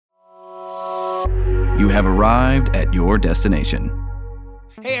You have arrived at your destination.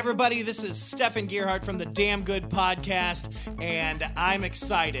 Hey everybody, this is Stefan Gearhart from the Damn Good Podcast, and I'm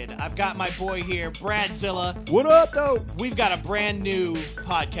excited. I've got my boy here, Bradzilla. What up, though? We've got a brand new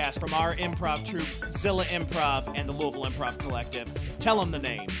podcast from our improv troupe, Zilla Improv and the Louisville Improv Collective. Tell them the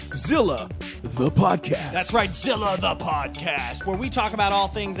name. Zilla, the podcast. That's right, Zilla the Podcast, where we talk about all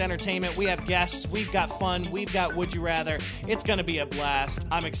things entertainment. We have guests, we've got fun, we've got Would You Rather. It's going to be a blast.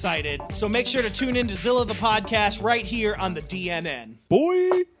 I'm excited. So make sure to tune in to Zilla the Podcast right here on the DNN. Boy.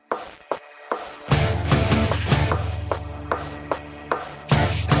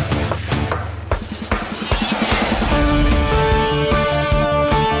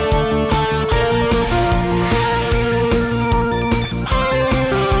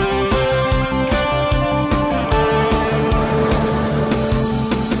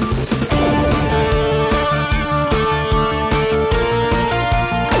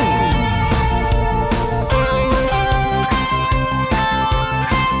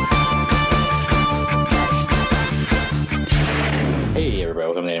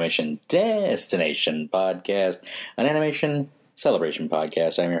 Destination Podcast, an animation celebration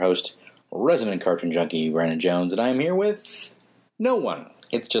podcast. I'm your host, resident cartoon junkie Brandon Jones, and I'm here with no one.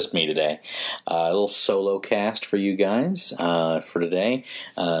 It's just me today. A little solo cast for you guys for today.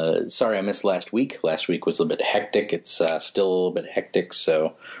 Sorry I missed last week. Last week was a little bit hectic. It's still a little bit hectic, so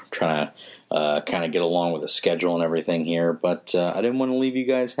I'm trying to kind of get along with the schedule and everything here, but I didn't want to leave you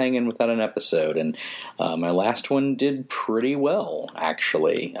guys hanging without an episode, and my last one did pretty well,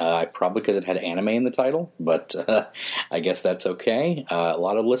 actually. Probably because it had anime in the title, but I guess that's okay. A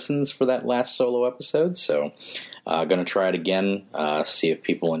lot of listens for that last solo episode, so going to try it again, see if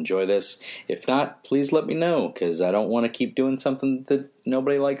people enjoy this. If not, please let me know, because I don't want to keep doing something that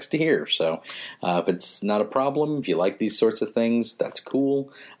nobody likes to hear. So if it's not a problem, if you like these sorts of things, that's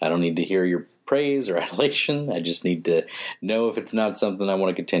cool. I don't need to hear your praise or adulation. I just need to know if it's not something I want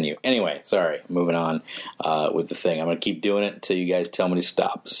to continue. Anyway, sorry, moving on with the thing. I'm going to keep doing it until you guys tell me to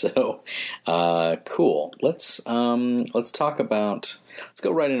stop. So cool. Let's talk about, let's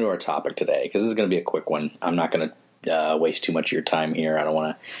go right into our topic today, because this is going to be a quick one. I'm not going to waste too much of your time here. I don't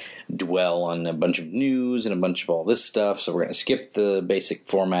want to dwell on a bunch of news and a bunch of all this stuff, so we're going to skip the basic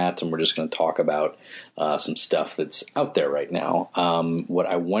format, and we're just going to talk about some stuff that's out there right now. What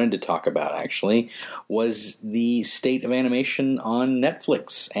I wanted to talk about, actually, was the state of animation on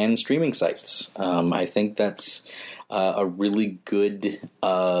Netflix and streaming sites. I think that's a really good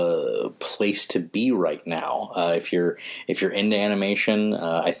place to be right now. If you're into animation,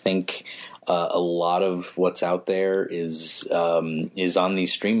 I think a lot of what's out there is on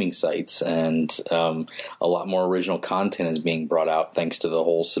these streaming sites, and a lot more original content is being brought out thanks to the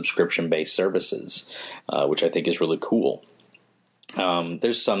whole subscription-based services, which I think is really cool.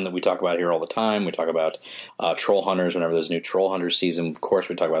 There's some that we talk about here all the time. We talk about Troll Hunters whenever there's a new Troll Hunters season. Of course,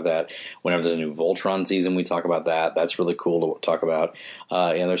 we talk about that. Whenever there's a new Voltron season, we talk about that. That's really cool to talk about.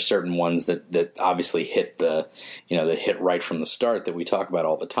 There's certain ones that obviously hit that hit right from the start that we talk about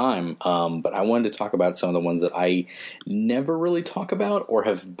all the time. But I wanted to talk about some of the ones that I never really talk about or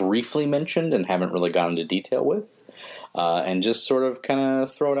have briefly mentioned and haven't really gone into detail with. And just sort of kind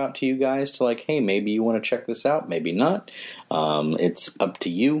of throw it out to you guys to like, hey, maybe you want to check this out, maybe not. It's up to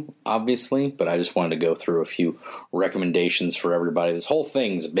you, obviously, but I just wanted to go through a few recommendations for everybody. This whole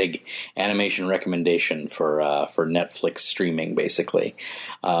thing's a big animation recommendation for Netflix streaming, basically.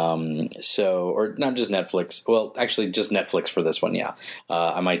 Or not just Netflix. Well, actually, just Netflix for this one, yeah.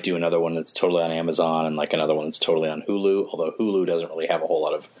 I might do another one that's totally on Amazon and like another one that's totally on Hulu, although Hulu doesn't really have a whole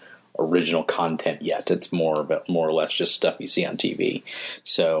lot of original content yet. It's more or less just stuff you see on TV,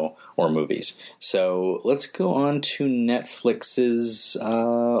 or movies. So let's go on to Netflix's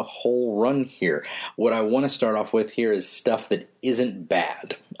whole run here. What I want to start off with here is stuff that isn't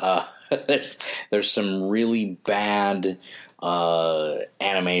bad. There's some really bad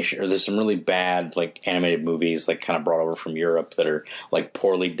animation, or there's some really bad like animated movies like kind of brought over from Europe that are like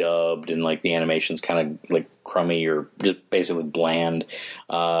poorly dubbed, and like the animation's kind of like crummy or just basically bland.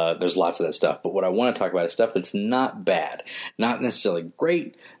 There's lots of that stuff, but what I want to talk about is stuff that's not bad, not necessarily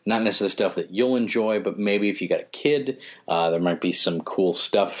great, not necessarily stuff that you'll enjoy, but maybe if you got a kid, there might be some cool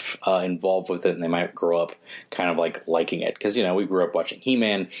stuff involved with it, and they might grow up kind of like liking it, because we grew up watching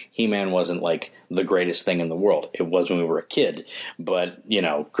He-Man. He-Man wasn't like the greatest thing in the world. It was when we were a kid, but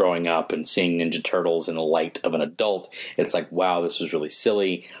growing up and seeing Ninja Turtles in the light of an adult, it's like, wow, this was really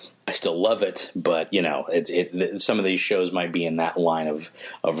silly. I still love it, but some of these shows might be in that line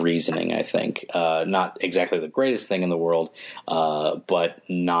of reasoning. I think not exactly the greatest thing in the world, but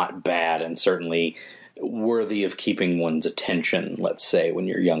not bad, and certainly worthy of keeping one's attention, let's say, when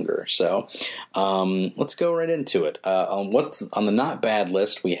you're younger. So let's go right into it. What's on the not bad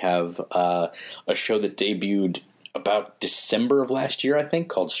list, we have a show that debuted about December of last year, I think,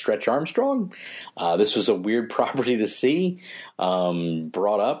 called Stretch Armstrong. This was a weird property to see,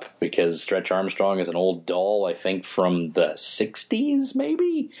 brought up because Stretch Armstrong is an old doll, I think, from the 60s,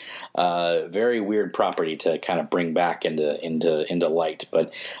 maybe? Very weird property to kind of bring back into light.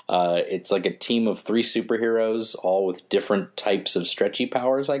 But it's like a team of 3 superheroes, all with different types of stretchy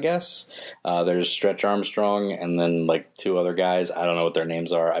powers, I guess. There's Stretch Armstrong and then like 2 other guys. I don't know what their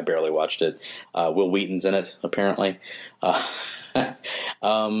names are. I barely watched it. Will Wheaton's in it, apparently.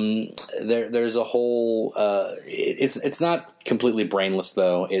 There's a whole. It's not completely brainless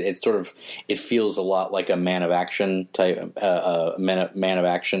though. It feels a lot like a Man of Action type Man of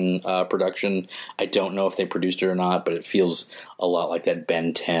Action production. I don't know if they produced it or not, but it feels a lot like that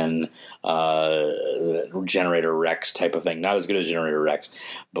Ben 10 Generator Rex type of thing. Not as good as Generator Rex,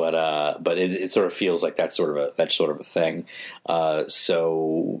 but it sort of feels like that sort of a thing.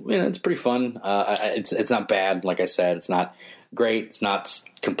 So it's pretty fun. It's not bad. Like I said, it's not great. It's not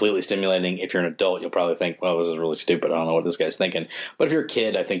completely stimulating. If you're an adult, you'll probably think, well, this is really stupid. I don't know what this guy's thinking. But if you're a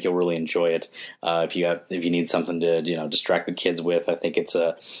kid, I think you'll really enjoy it. If you need something to distract the kids with, I think it's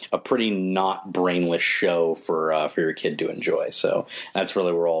a pretty not brainless show for your kid to enjoy. So that's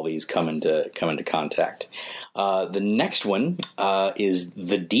really where all these come into contact. The next one is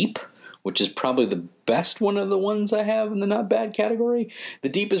The Deep, which is probably the best one of the ones I have in the not bad category. The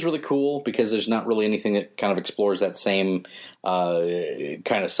Deep is really cool because there's not really anything that kind of explores that same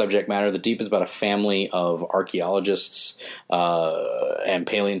kind of subject matter. The Deep is about a family of archaeologists and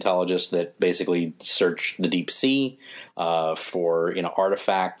paleontologists that basically search the deep sea for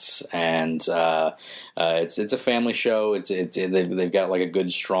artifacts, and it's a family show. They've got like a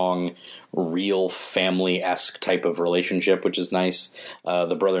good, strong, real family-esque type of relationship, which is nice.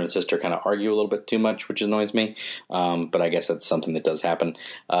 The brother and sister kind of argue a little bit too much, which annoys me. But I guess that's something that does happen.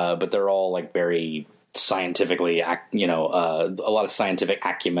 But they're all like very scientifically, a lot of scientific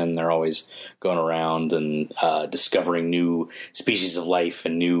acumen. They're always going around and discovering new species of life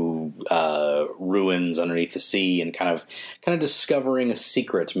and new ruins underneath the sea, and kind of discovering a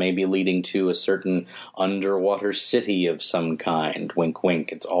secret, maybe leading to a certain underwater city of some kind. Wink,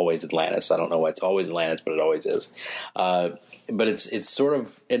 wink. It's always Atlantis. I don't know why it's always Atlantis, but it always is. But it's sort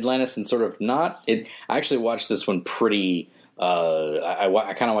of Atlantis and sort of not. I actually watched this one pretty.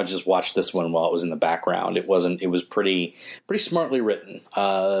 I kind of just watched this one while it was in the background. It was pretty smartly written.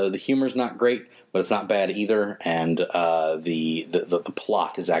 The humor's not great, but it's not bad either. And the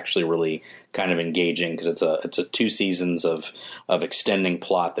plot is actually really kind of engaging because it's a 2 seasons of extending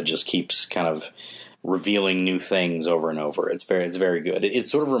plot that just keeps kind of revealing new things over and over. It's very good. It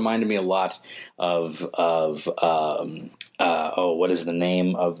sort of reminded me a lot of what is the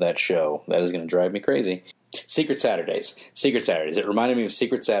name of that show? That is going to drive me crazy. Secret Saturdays. It reminded me of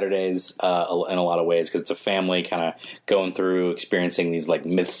Secret Saturdays in a lot of ways because it's a family kind of going through, experiencing these like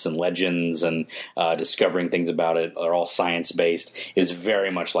myths and legends and discovering things about it. They're all science-based. It was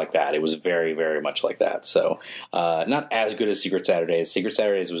very much like that. It was very, very much like that. So not as good as Secret Saturdays. Secret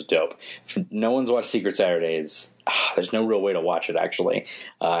Saturdays was dope. If no one's watched Secret Saturdays, there's no real way to watch it, actually.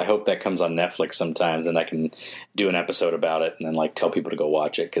 I hope that comes on Netflix sometimes, and I can do an episode about it and then like tell people to go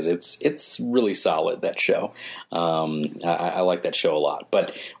watch it because it's really solid, that show. I like that show a lot,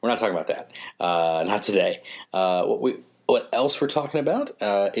 but we're not talking about that. Not today. What else we're talking about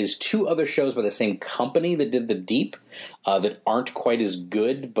is 2 other shows by the same company that did The Deep that aren't quite as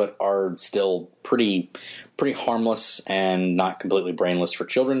good, but are still pretty harmless and not completely brainless for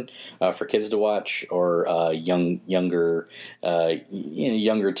children, for kids to watch, or younger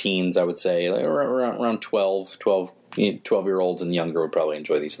teens, I would say, around 12-year-olds and younger would probably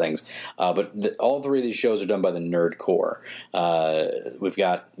enjoy these things. But all 3 of these shows are done by the Nerd Core. We've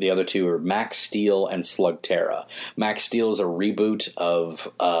got the other 2 are Max Steel and Slugterra. Max Steel is a reboot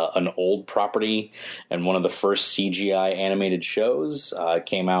of an old property and one of the first CGI animated shows. It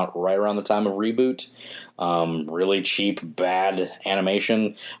came out right around the time of Reboot. Really cheap, bad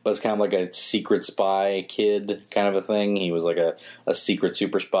animation, but it's kind of like a secret spy kid kind of a thing. He was like a secret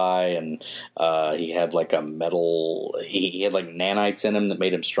super spy, and he had like a metal, he had like nanites in him that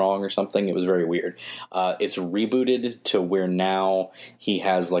made him strong or something. It was very weird. It's rebooted to where now he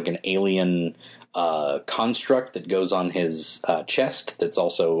has like an alien construct that goes on his chest that's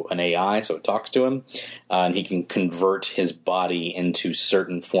also an AI, so it talks to him, and he can convert his body into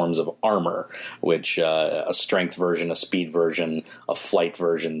certain forms of armor, which a strength version, a speed version, a flight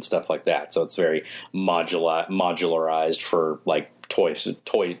version, stuff like that. So it's very modularized for like toy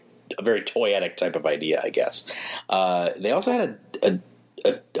a very toyetic type of idea, I guess. They also had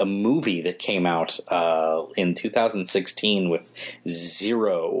a movie that came out in 2016 with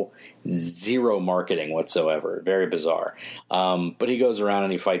zero marketing whatsoever. Very bizarre. But he goes around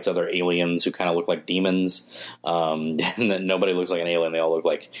and he fights other aliens who kind of look like demons. And then nobody looks like an alien. They all look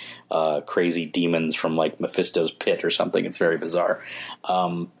like crazy demons from like Mephisto's pit or something. It's very bizarre.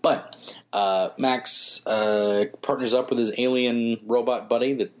 But Max partners up with his alien robot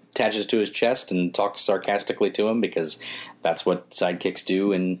buddy that attaches to his chest and talks sarcastically to him, because that's what sidekicks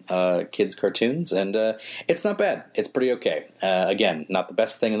do in kids' cartoons. And it's not bad. It's pretty okay. Again, not the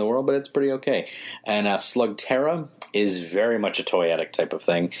best thing in the world, but it's pretty okay. And Slugterra is very much a toyetic type of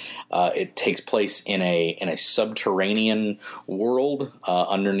thing. It takes place in a subterranean world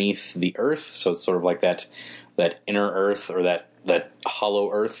underneath the Earth. So it's sort of like that inner Earth, or that hollow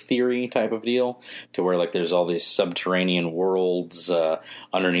Earth theory type of deal, to where like there's all these subterranean worlds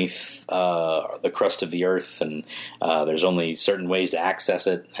underneath the crust of the Earth, and there's only certain ways to access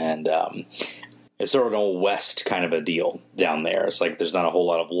it, and it's sort of an old West kind of a deal down there. It's like there's not a whole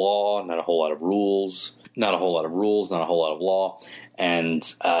lot of law, not a whole lot of rules, not a whole lot of law, and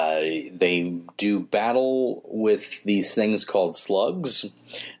they do battle with these things called slugs,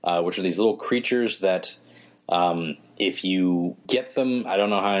 which are these little creatures that if you get them, I don't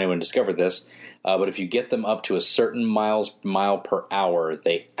know how anyone discovered this, but if you get them up to a certain mile per hour,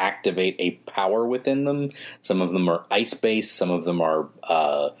 they activate a power within them. Some of them are ice-based, some of them are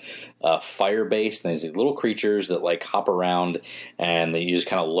fire-based, and there's these little creatures that like hop around, and you just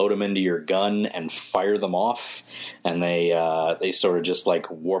kind of load them into your gun and fire them off, and they sort of just like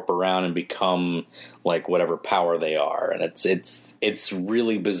warp around and become like whatever power they are, and it's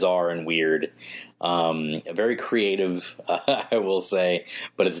really bizarre and weird. Very creative, I will say,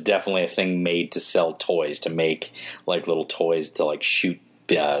 but it's definitely a thing made to sell toys, to make like little toys to like shoot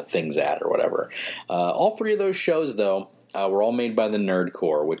things at or whatever. All three of those shows, though, were all made by the Nerd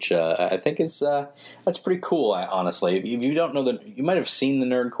Corps, which I think is that's pretty cool. Honestly, if you don't know you might have seen the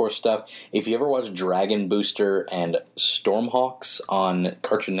Nerd Corps stuff. If you ever watched Dragon Booster and Stormhawks on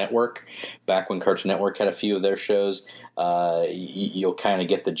Cartoon Network, back when Cartoon Network had a few of their shows, you'll kind of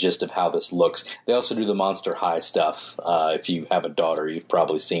get the gist of how this looks. They also do the Monster High stuff. If you have a daughter, you've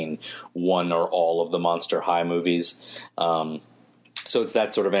probably seen one or all of the Monster High movies. So it's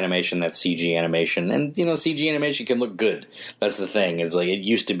that sort of animation, that CG animation. And, CG animation can look good. That's the thing. It's like it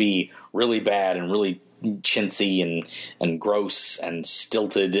used to be really bad and really chintzy and gross and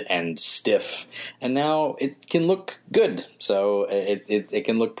stilted and stiff. And now it can look good. So it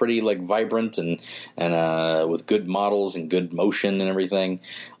can look pretty like vibrant and with good models and good motion and everything.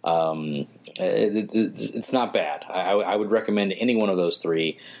 It's not bad. I would recommend any one of those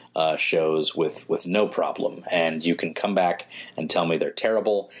three shows with no problem, and you can come back and tell me they're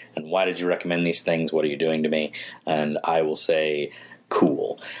terrible, and why did you recommend these things, what are you doing to me, and I will say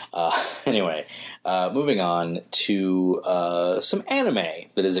cool. Anyway, moving on to some anime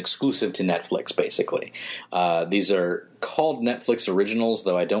that is exclusive to Netflix, basically. These are called Netflix originals,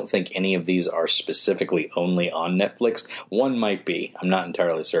 though I don't think any of these are specifically only on Netflix. One might be. I'm not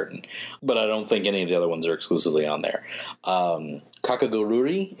entirely certain. But I don't think any of the other ones are exclusively on there.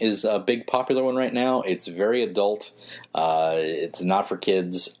 Kakegurui is a big popular one right now. It's very adult. It's not for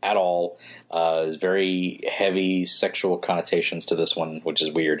kids at all. There's very heavy sexual connotations to this one, which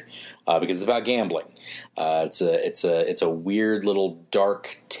is weird, because it's about gambling. It's a weird little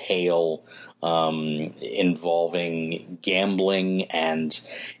dark tale involving gambling, and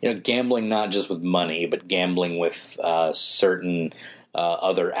gambling not just with money, but gambling with certain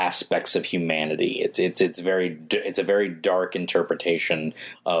other aspects of humanity. It's a very dark interpretation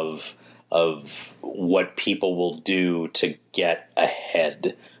of what people will do to get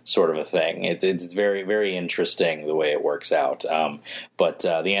ahead, sort of a thing. It's very, very interesting the way it works out. But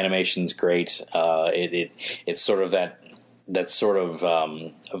the animation's great. It's sort of that sort of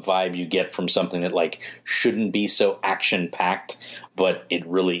vibe you get from something that like shouldn't be so action packed, but it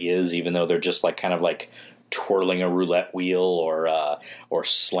really is, even though they're just like kind of like twirling a roulette wheel or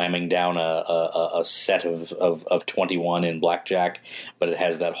slamming down a set of 21 in blackjack. But it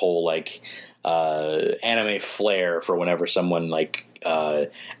has that whole like anime flair for whenever someone like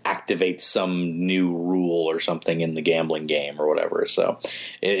activates some new rule or something in the gambling game or whatever. So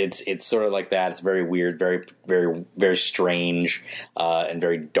it's sort of like that. It's very weird, very, very, very strange, and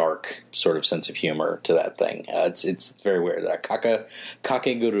very dark sort of sense of humor to that thing. It's very weird.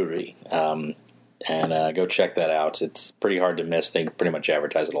 Kakegurui. And go check that out. It's pretty hard to miss. They pretty much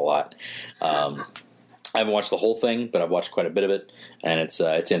advertise it a lot. I haven't watched the whole thing, but I've watched quite a bit of it, and it's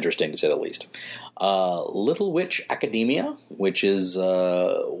interesting to say the least. Little Witch Academia, which is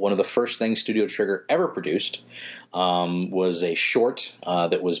one of the first things Studio Trigger ever produced, was a short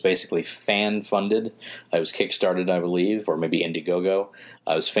that was basically fan-funded. It was Kickstarted, I believe, or maybe Indiegogo.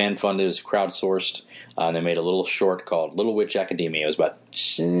 It was fan-funded, it was crowdsourced, and they made a little short called Little Witch Academia. It was about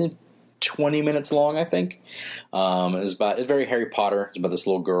 20 minutes long, I think. It's very Harry Potter. It's about this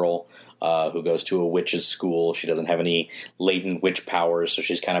little girl who goes to a witch's school. She doesn't have any latent witch powers, so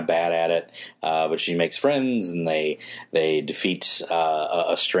she's kind of bad at it. But she makes friends, and they defeat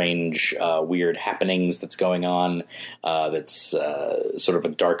a strange, weird happenings that's going on. That's sort of a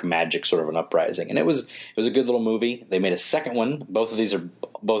dark magic, sort of an uprising. And it was a good little movie. They made a second one. Both of these are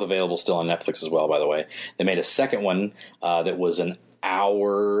both available still on Netflix as well, by the way. They made a second one that was an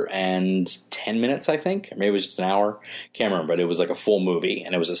hour and 10 minutes, I think. Maybe it was just an hour. Can't remember, but it was like a full movie,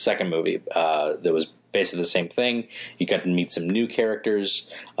 and it was a second movie that was basically the same thing. You got to meet some new characters.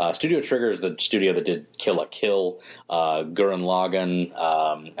 Studio Trigger is the studio that did Kill la Kill, Gurren Lagann.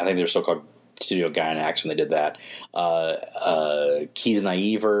 I think they were still called Studio Gainax when they did that. Keys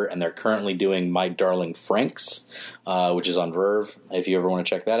Naiver, and they're currently doing My Darling Franxx, which is on Verve. If you ever want to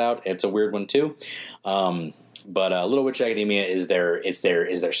check that out, it's a weird one too. But Little Witch Academia is their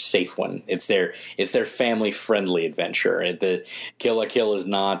safe one. It's their family friendly adventure. The Kill la Kill is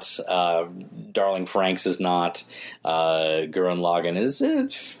not. Darling Franxx is not. Gurren Lagann is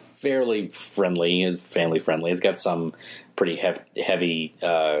fairly friendly, family friendly. It's got some pretty heavy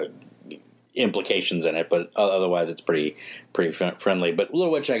implications in it, but otherwise it's pretty friendly. But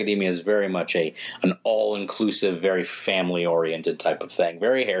Little Witch Academia is very much an all-inclusive, very family-oriented type of thing.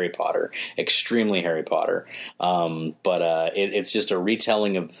 Very Harry Potter, extremely Harry Potter. But it's just a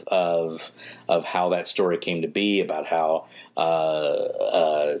retelling of how that story came to be, about how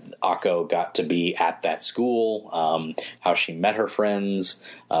Akko got to be at that school, how she met her friends,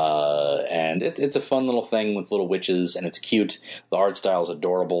 and it's a fun little thing with little witches, and it's cute. The art style is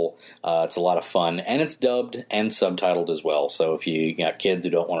adorable. It's a lot of fun, and it's dubbed and subtitled as well. So if you got kids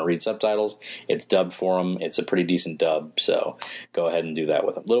who don't want to read subtitles, it's dubbed for them. It's a pretty decent dub, so go ahead and do that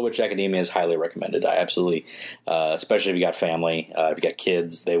with them. Little Witch Academia is highly recommended. I absolutely, especially if you got family, if you got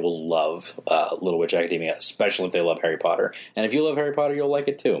kids, they will love Little Witch Academia, especially if they love Harry Potter. And if you love Harry Potter, you'll like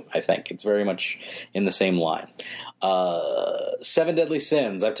it too, I think. It's very much in the same line. Seven Deadly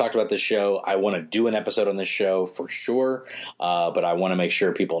Sins. I've talked about this show. I want to do an episode on this show for sure, but I want to make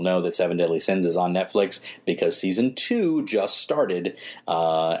sure people know that Seven Deadly Sins is on Netflix because season 2 just started,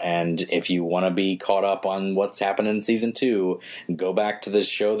 and if you want to be caught up on what's happened in season 2, go back to this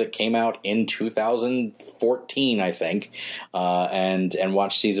show that came out in 2014, I think, and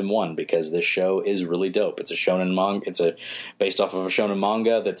watch season 1 because this show is really dope. It's a shonen manga. It's based off of a shonen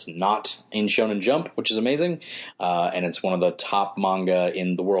manga that's not in Shonen Jump, which is amazing. And it's one of the top manga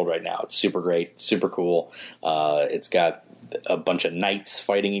in the world right now. It's super great, super cool. It's got a bunch of knights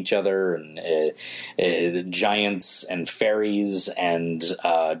fighting each other, and giants and fairies and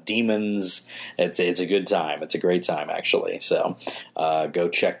demons. It's a good time. It's a great time, actually. So go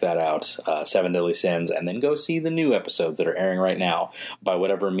check that out, Seven Deadly Sins, and then go see the new episodes that are airing right now by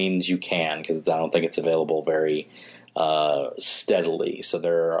whatever means you can, because I don't think it's available very steadily. So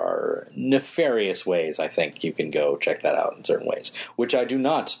there are nefarious ways I think you can go check that out in certain ways, which I do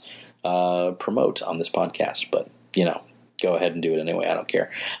not promote on this podcast, but go ahead and do it anyway. I don't care.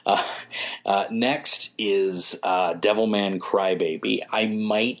 Next is Devilman Crybaby. I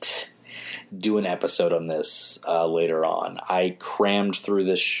might do an episode on this later on. I crammed through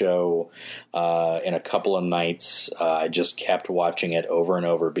this show in a couple of nights. I just kept watching it over and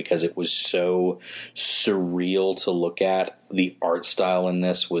over because it was so surreal to look at. The art style in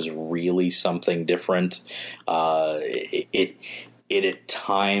this was really something different. It at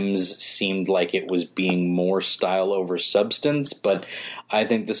times seemed like it was being more style over substance, but I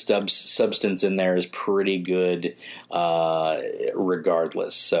think the substance in there is pretty good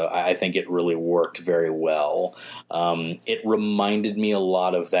regardless. So I think it really worked very well. It reminded me a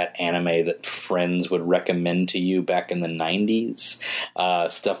lot of that anime that friends would recommend to you back in the 90s.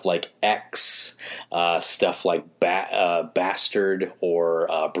 Stuff like X, stuff like Bastard or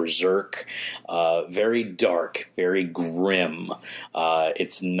Berserk. Very dark, very grim.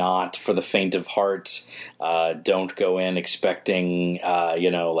 It's not for the faint of heart. Don't go in expecting,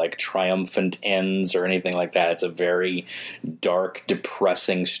 like triumphant ends or anything like that. It's a very dark,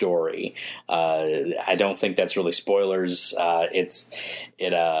 depressing story. I don't think that's really spoilers.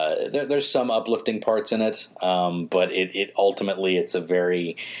 There's some uplifting parts in it, but it ultimately it's a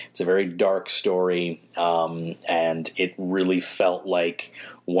very dark story, and it really felt like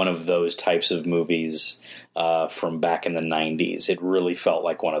one of those types of movies from back in the 90s. It really felt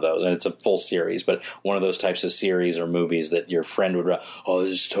like one of those, and it's a full series, but one of those types of series or movies that your friend would, oh,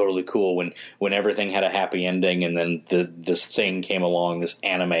 this is totally cool, when everything had a happy ending, and then this thing came along, this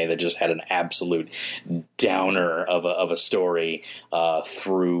anime that just had an absolute downer of a story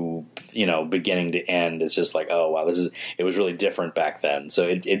through, beginning to end. It's just like, oh wow, it was really different back then. So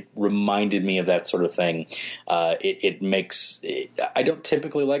it reminded me of that sort of thing. I don't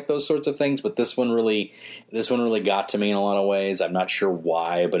typically like those sorts of things, but this one really got to me in a lot of ways. I'm not sure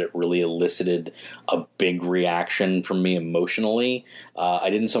why, but it really elicited a big reaction from me emotionally. I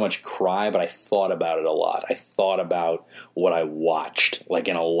didn't so much cry, but I thought about it a lot. I thought about what I watched,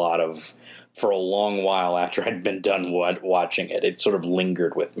 for a long while after I'd been done watching it. It sort of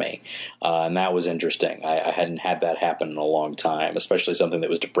lingered with me, and that was interesting. I hadn't had that happen in a long time, especially something that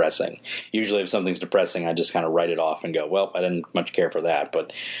was depressing. Usually if something's depressing, I just kind of write it off and go, well, I didn't much care for that,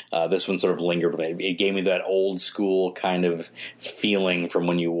 but this one sort of lingered with me. It gave me that old school kind of feeling from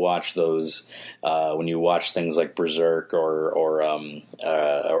when you watch those, when you watch things like Berserk or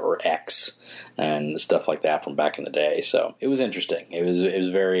X and stuff like that from back in the day. So it was interesting. It was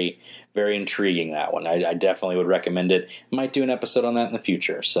very, very intriguing, that one. I definitely would recommend it. Might do an episode on that in the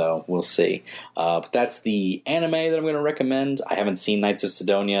future, so we'll see. But that's the anime that I'm going to recommend. I haven't seen Knights of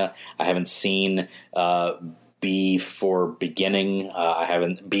Sidonia. I haven't seen B for Beginning.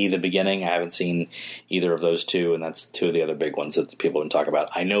 Be the Beginning. I haven't seen either of those two, and that's two of the other big ones that people have been talking about.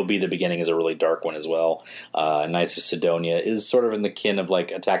 I know Be the Beginning is a really dark one as well. Knights of Sidonia is sort of in the kin of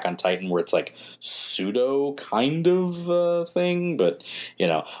like Attack on Titan, where it's like pseudo kind of thing, but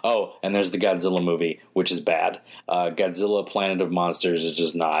Oh, and there's the Godzilla movie, which is bad. Godzilla Planet of Monsters is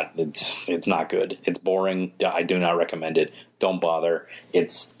just not. It's not good. It's boring. I do not recommend it. Don't bother.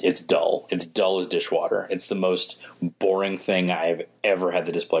 It's dull. It's dull as dishwater. It's the most boring thing I've ever had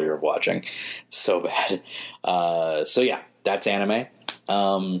the displeasure of watching. It's so bad. So yeah, that's anime.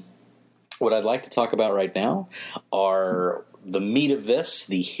 What I'd like to talk about right now are the meat of this,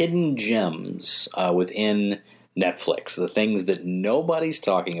 the hidden gems within Netflix, the things that nobody's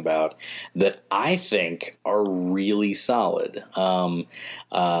talking about that I think are really solid. The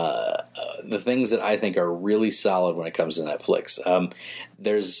things that I think are really solid when it comes to Netflix.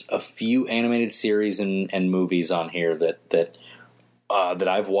 There's a few animated series and movies on here that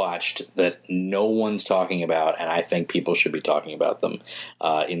I've watched that no one's talking about, and I think people should be talking about them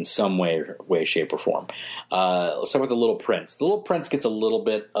in some way, shape, or form. Let's talk about The Little Prince. The Little Prince gets a little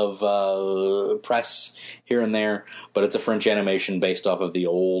bit of press here and there, but it's a French animation based off of the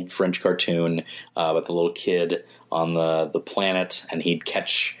old French cartoon about the little kid on the planet, and he'd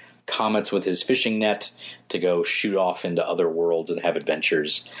catch comets with his fishing net to go shoot off into other worlds and have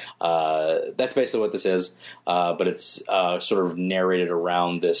adventures. That's basically what this is, but it's sort of narrated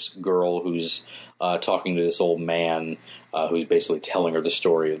around this girl who's talking to this old man who's basically telling her the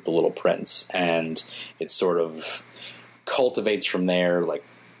story of the Little Prince, and it sort of cultivates from there, like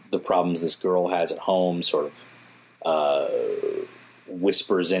the problems this girl has at home sort of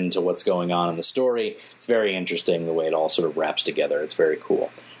whispers into what's going on in the story. It's very interesting the way it all sort of wraps together. It's very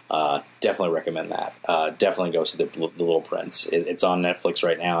cool. Definitely recommend that. Definitely go see the Little Prince. It's on Netflix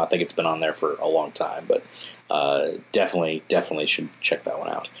right now. I think it's been on there for a long time, but definitely should check that one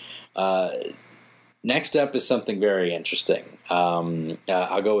out. Next up is something very interesting.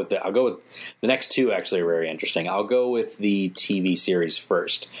 I'll go with the next two. Actually, are very interesting. I'll go with the TV series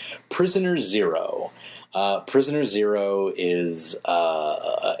first. Prisoner Zero. Prisoner Zero is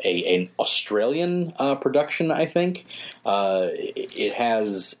an Australian production, I think. It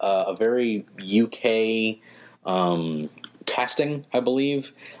has a very UK casting, I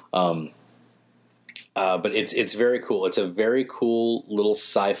believe. But it's very cool. It's a very cool little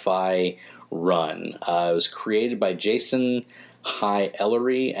sci-fi run. It was created by Jason High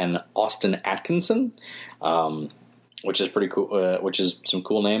Ellery and Austin Atkinson. Which is pretty cool. Which is some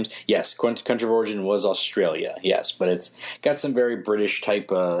cool names. Yes, country of origin was Australia. Yes, but it's got some very British type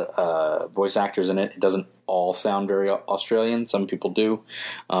voice actors in it. It doesn't all sound very Australian. Some people do,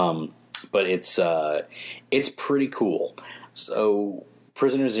 but it's pretty cool. So,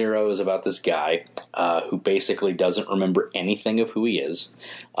 Prisoner Zero is about this guy who basically doesn't remember anything of who he is.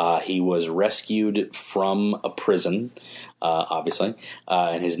 He was rescued from a prison. Obviously,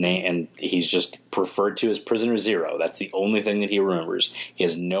 and his name, and he's just referred to as Prisoner Zero. That's the only thing that he remembers. He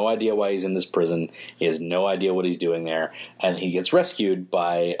has no idea why he's in this prison. He has no idea what he's doing there, and he gets rescued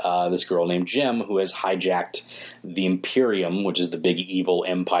by this girl named Jem, who has hijacked the Imperium, which is the big evil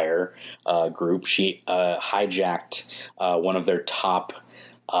empire group. She hijacked one of their top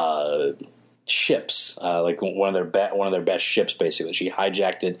ships, like one of their best ships. Basically, she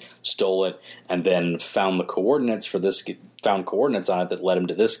hijacked it, stole it, and then found coordinates on it that led him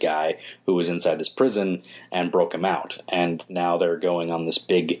to this guy who was inside this prison and broke him out. And now they're going on this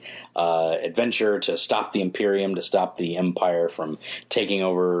big adventure to stop the Imperium, to stop the Empire from taking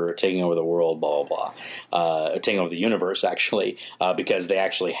over the world, blah, blah, blah. Taking over the universe, actually, because they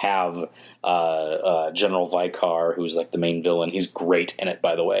actually have General Vicar, who's like the main villain. He's great in it,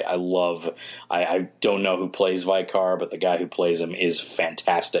 by the way. I don't know who plays Vicar, but the guy who plays him is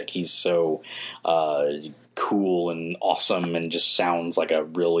fantastic. He's so cool and awesome and just sounds like a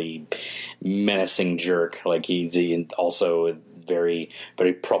really menacing jerk. Like he's also a very,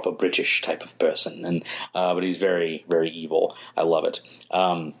 very proper British type of person, and but he's very, very evil. I love it.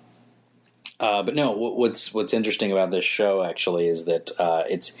 But no, what's interesting about this show actually is that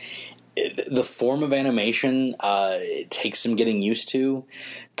the form of animation it takes some getting used to,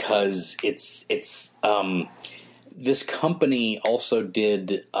 because it's this company also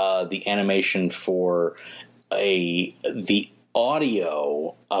did the animation for the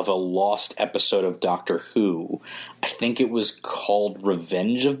audio of a lost episode of Doctor Who. I think it was called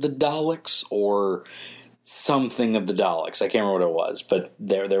Revenge of the Daleks or something of the Daleks. I can't remember what it was, but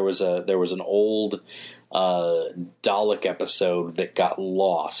there was an old Dalek episode that got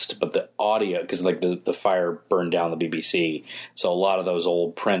lost, but the audio, because like the fire burned down the BBC, so a lot of those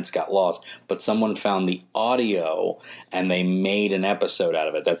old prints got lost, but someone found the audio and they made an episode out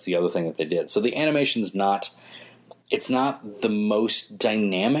of it. That's the other thing that they did. So the animation's not the most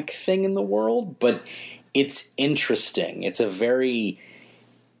dynamic thing in the world, but it's interesting. It's a very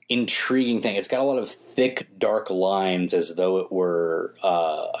intriguing thing. It's got a lot of thick, dark lines as though it were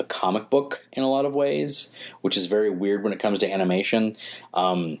a comic book in a lot of ways, which is very weird when it comes to animation.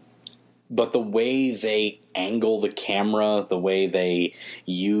 But the way they angle the camera, the way they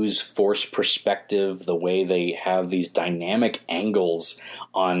use forced perspective, the way they have these dynamic angles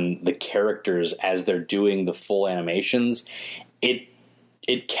on the characters as they're doing the full animations, it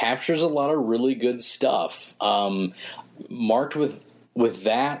captures a lot of really good stuff. Marked with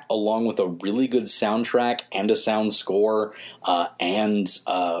that, along with a really good soundtrack and a sound score and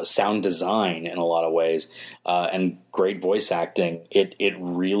sound design in a lot of ways, and great voice acting, it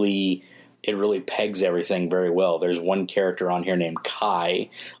really pegs everything very well. There's one character on here named Kai,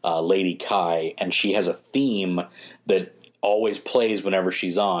 Lady Kai, and she has a theme that always plays whenever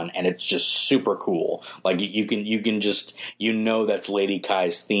she's on, and it's just super cool. Like you can just, that's Lady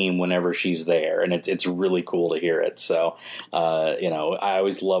Kai's theme whenever she's there, and it's really cool to hear it. So I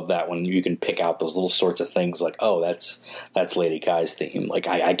always love that when you can pick out those little sorts of things, like, oh, that's Lady Kai's theme. Like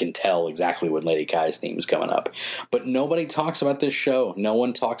I can tell exactly when Lady Kai's theme is coming up. But nobody talks about this show. No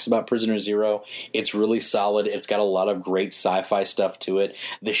one talks about Prisoner Zero. It's really solid. It's got a lot of great sci-fi stuff to it.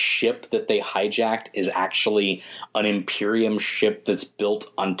 The ship that they hijacked is actually an Imperium ship that's built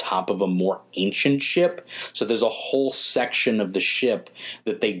on top of a more ancient ship. So there's a whole section of the ship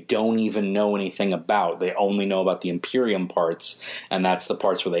that they don't even know anything about. They only know about the Imperium parts, and that's the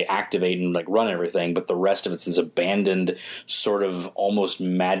parts where they activate and like run everything. But the rest of it's this abandoned, sort of almost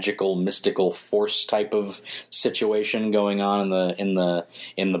magical, mystical force type of situation going on in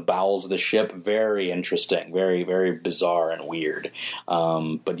the bowels of the ship. Very interesting, very, very bizarre and weird.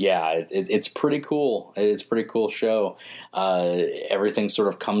 But yeah, it's pretty cool. It's a pretty cool show. Everything sort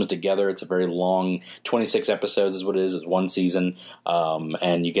of comes together. It's a very long, 26 episodes is what it is. It's one season,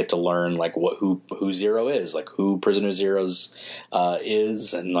 and you get to learn like who Zero is, like who Prisoner Zero's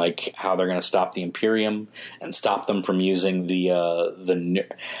is, and like how they're going to stop the Imperium and stop them from using the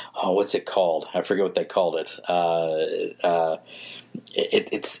what's it called? I forget what they called it.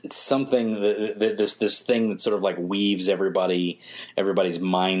 It's something that this thing that sort of like weaves everybody's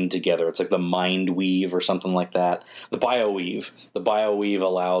mind together. It's like the mind weave or something like that. The bioweave. The bioweave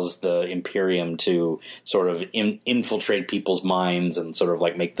allows the Imperium to sort of infiltrate people's minds and sort of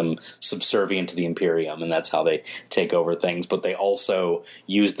like make them subservient to the Imperium, and that's how they take over things. But they also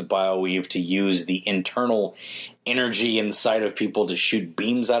use the bioweave to use the internal energy inside of people to shoot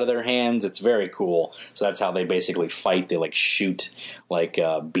beams out of their hands. It's very cool. So that's how they basically fight. They like shoot like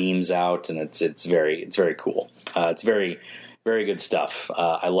beams out, and it's very cool. It's very, very good stuff.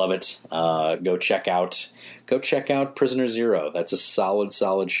 I love it. Go check out Prisoner Zero. That's a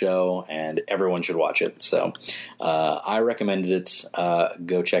solid show, and everyone should watch it. So I recommended it.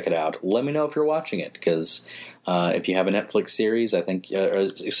 Go check it out. Let me know if you're watching it, because if you have a Netflix series, I think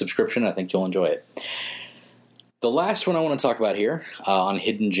or a subscription, I think you'll enjoy it. The last one I want to talk about here on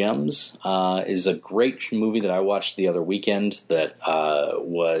Hidden Gems is a great movie that I watched the other weekend that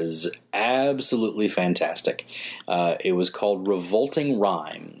was absolutely fantastic. It was called Revolting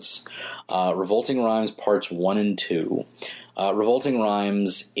Rhymes. Revolting Rhymes Parts 1 and 2. Revolting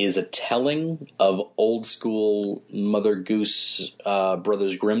Rhymes is a telling of old school Mother Goose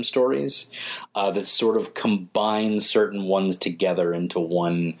Brothers Grimm stories that sort of combine certain ones together into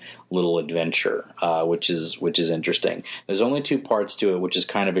one little adventure, which is interesting. There's only 2 parts to it, which is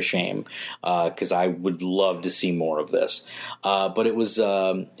kind of a shame because I would love to see more of this. But it was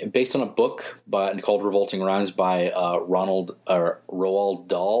based on a book called Revolting Rhymes by Roald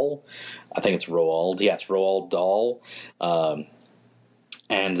Dahl. I think it's Roald. Yeah, it's Roald Dahl.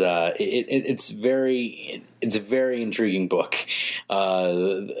 It's a very intriguing book,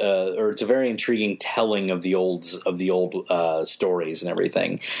 or it's a very intriguing telling of the old stories and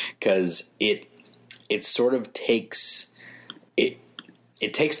everything, because it sort of takes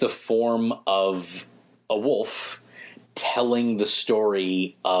it takes the form of a wolf telling the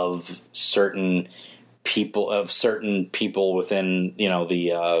story of certain people within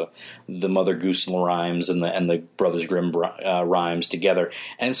the Mother Goose Rhymes and the Brothers Grimm rhymes together,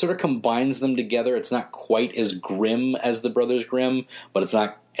 and it sort of combines them together. It's not quite as grim as the Brothers Grimm, but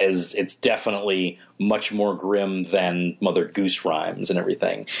it's definitely much more grim than Mother Goose Rhymes and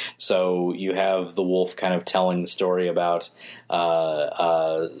everything. So you have the wolf kind of telling the story about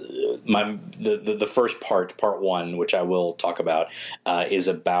the first part 1, which I will talk about, is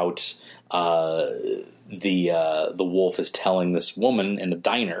about the wolf is telling this woman in a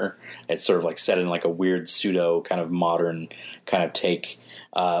diner. It's sort of like set in like a weird pseudo kind of modern kind of take,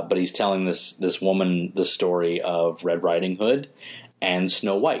 but he's telling this woman the story of Red Riding Hood and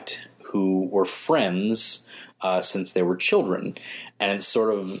Snow White, who were friends since they were children, and it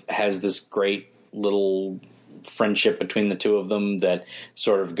sort of has this great little friendship between the two of them that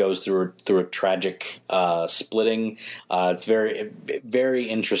sort of goes through a tragic splitting. It's very, very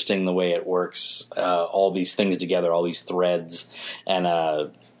interesting the way it works, all these things together, all these threads, and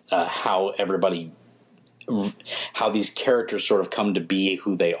how these characters sort of come to be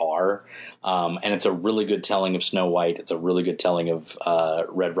who they are. And it's a really good telling of Snow White. It's a really good telling of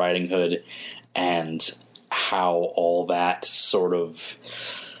Red Riding Hood, and how all that sort of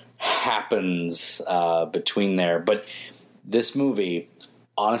happens between there. But this movie,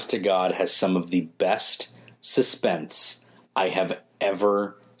 honest to God, has some of the best suspense I have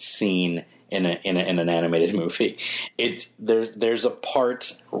ever seen in an animated movie. There's a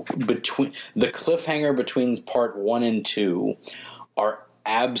part between the cliffhanger between part 1 and 2 are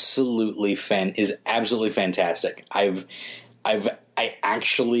absolutely fantastic. I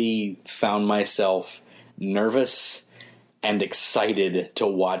actually found myself nervous and excited to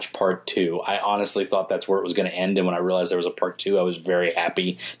watch part 2. I honestly thought that's where it was going to end, and when I realized there was a part 2, I was very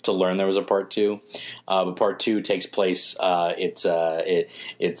happy to learn there was a part 2. But part 2 takes place. It's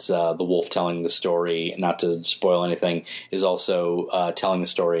the wolf telling the story. Not to spoil anything, is also telling the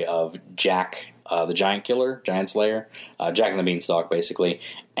story of Jack, the giant slayer, Jack and the Beanstalk, basically,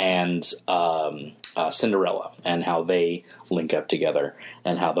 and Cinderella, and how they link up together,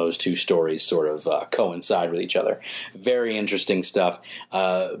 and how those two stories sort of coincide with each other. Very interesting stuff,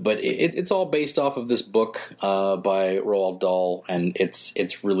 but it's all based off of this book by Roald Dahl, and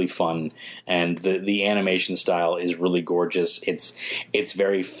it's really fun, and the animation style is really gorgeous. It's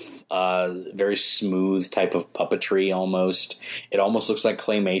very very smooth type of puppetry almost. It almost looks like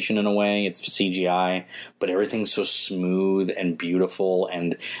claymation in a way. It's CGI, but everything's so smooth and beautiful,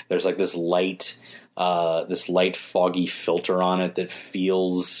 and there's like this light foggy filter on it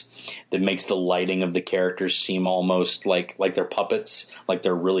that makes the lighting of the characters seem almost like they're puppets, like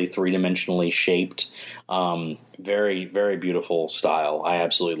they're really 3-dimensionally shaped. Very, very beautiful style. I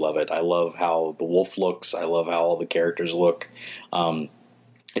absolutely love it. I love how the wolf looks. I love how all the characters look.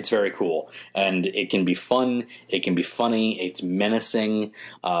 It's very cool, and it can be fun. It can be funny. It's menacing.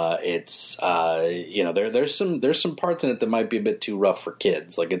 There's some parts in it that might be a bit too rough for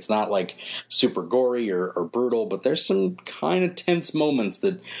kids. Like, it's not like super gory or brutal, but there's some kind of tense moments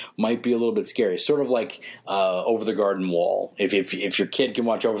that might be a little bit scary. Sort of like Over the Garden Wall. If your kid can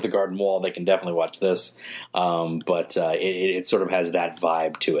watch Over the Garden Wall, they can definitely watch this. But it sort of has that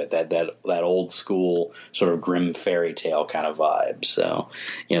vibe to it, that old school sort of grim fairy tale kind of vibe. So,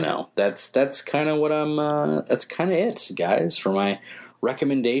 that's kind of what that's kind of it, guys, for my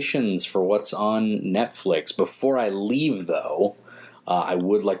recommendations for what's on Netflix. Before I leave, though, I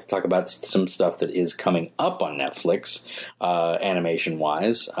would like to talk about some stuff that is coming up on Netflix,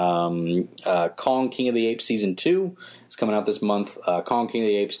 animation-wise. Kong King of the Apes Season 2 is coming out this month. Kong King of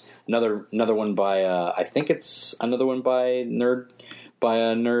the Apes, another one by, I think it's another one by a nerd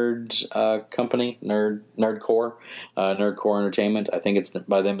company, Nerdcore Entertainment. I think it's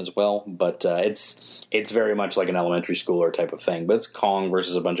by them as well, but it's very much like an elementary schooler type of thing. But it's Kong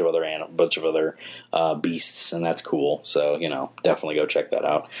versus a bunch of other beasts, and that's cool. So definitely go check that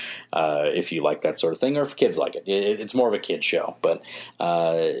out if you like that sort of thing, or if kids like it. It's more of a kid show, but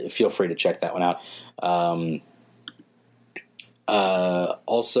feel free to check that one out.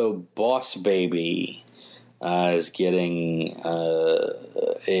 Also, Boss Baby is getting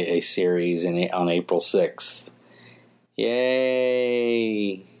a series on April 6th.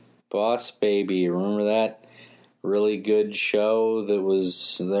 Yay! Boss Baby. Remember that really good show that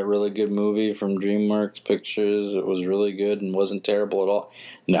really good movie from DreamWorks Pictures? It was really good and wasn't terrible at all.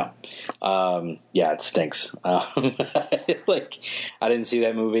 No. Yeah, it stinks. Like, I didn't see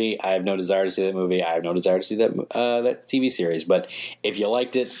that movie. I have no desire to see that movie. I have no desire to see that TV series. But if you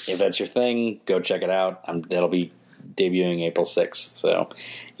liked it, if that's your thing, go check it out. That'll be debuting April 6th. So,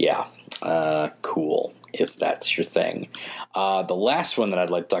 yeah. Cool, if that's your thing. The last one that I'd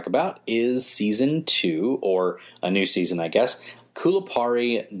like to talk about is Season 2, or a new season, I guess,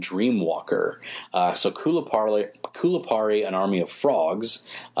 Kulapari Dreamwalker. So Kulapari, An Army of Frogs,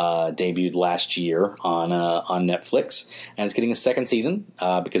 debuted last year on Netflix, and it's getting a second season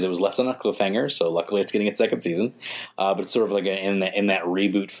because it was left on a cliffhanger. So luckily, it's getting a second season. But it's sort of like in that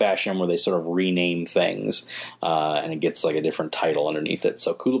reboot fashion where they sort of rename things, and it gets like a different title underneath it.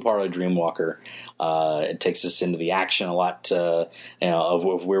 So Kulapari Dreamwalker, it takes us into the action a lot, of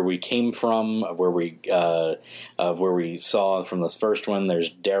where we came from, of where we saw from the first one.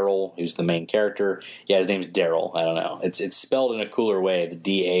 There's Daryl, who's the main character. Yeah, his name's Daryl. I don't know. It's spelled in a cooler way. It's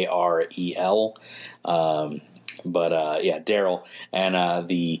Darel. But Daryl and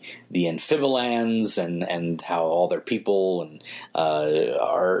the Amphibolans and how all their people and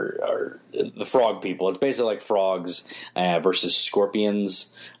are the frog people. It's basically like frogs versus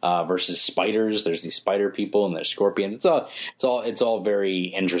scorpions versus spiders. There's these spider people and there's scorpions. It's all very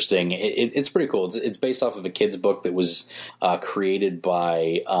interesting. It's pretty cool. It's based off of a kid's book that was created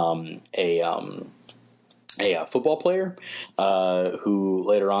by a football player who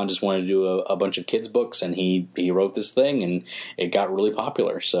later on just wanted to do a bunch of kids books, and he wrote this thing, and it got really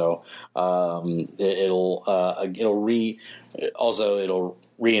popular. So it'll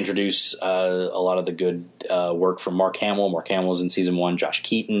reintroduce a lot of the good work from Mark Hamill. Mark Hamill was in Season 1. Josh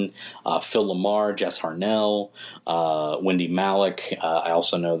Keaton, Phil Lamar, Jess Harnell, Wendy Malick. I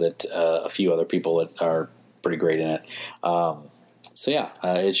also know that a few other people that are pretty great in it. So yeah,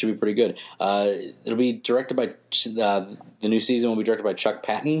 it should be pretty good. It'll be directed by the new season will be directed by Chuck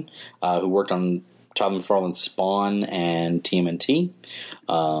Patton, who worked on Todd McFarlane's Spawn and TMNT,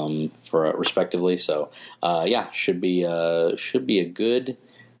 respectively. So should be a good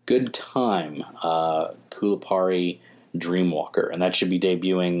time. Kulapari Dreamwalker, and that should be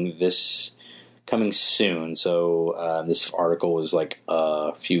debuting coming soon. So this article was like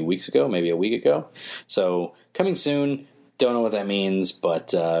a few weeks ago, maybe a week ago. So coming soon. Don't know what that means,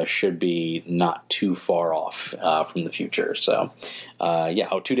 but should be not too far off from the future. So,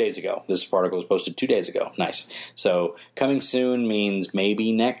 2 days ago. This article was posted 2 days ago. Nice. So, coming soon means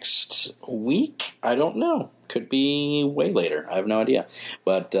maybe next week? I don't know. Could be way later. I have no idea.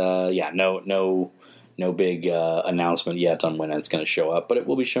 But, no big announcement yet on when it's going to show up, but it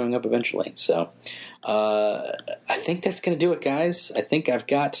will be showing up eventually. So, I think that's going to do it, guys. I think I've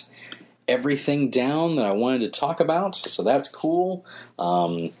got everything down that I wanted to talk about, so that's cool.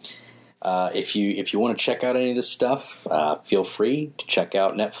 If you want to check out any of this stuff, feel free to check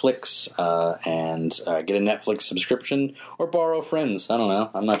out Netflix and get a Netflix subscription or borrow a friend's. I don't know.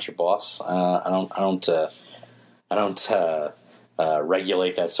 I'm not your boss. I don't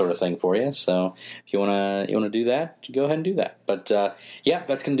regulate that sort of thing for you. So if you wanna do that, go ahead and do that. But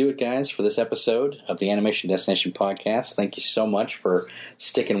that's gonna do it, guys, for this episode of the Animation Destination Podcast. Thank you so much for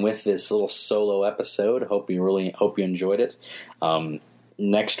sticking with this little solo episode. Hope you enjoyed it.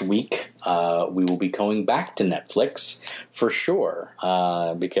 Next week, we will be going back to Netflix for sure,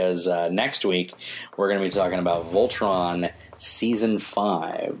 because next week we're going to be talking about Voltron Season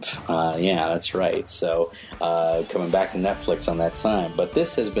 5. Yeah, that's right. So coming back to Netflix on that time. But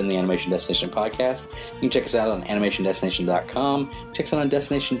this has been the Animation Destination Podcast. You can check us out on animationdestination.com. Check us out on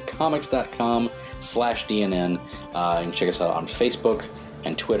destinationcomics.com/DNN. You can check us out on Facebook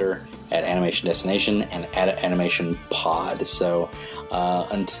and Twitter at Animation Destination and at Animation Pod. So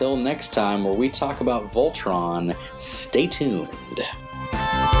until next time, where we talk about Voltron, stay tuned.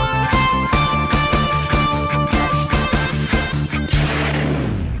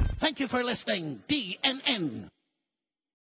 Thank you for listening, DNN.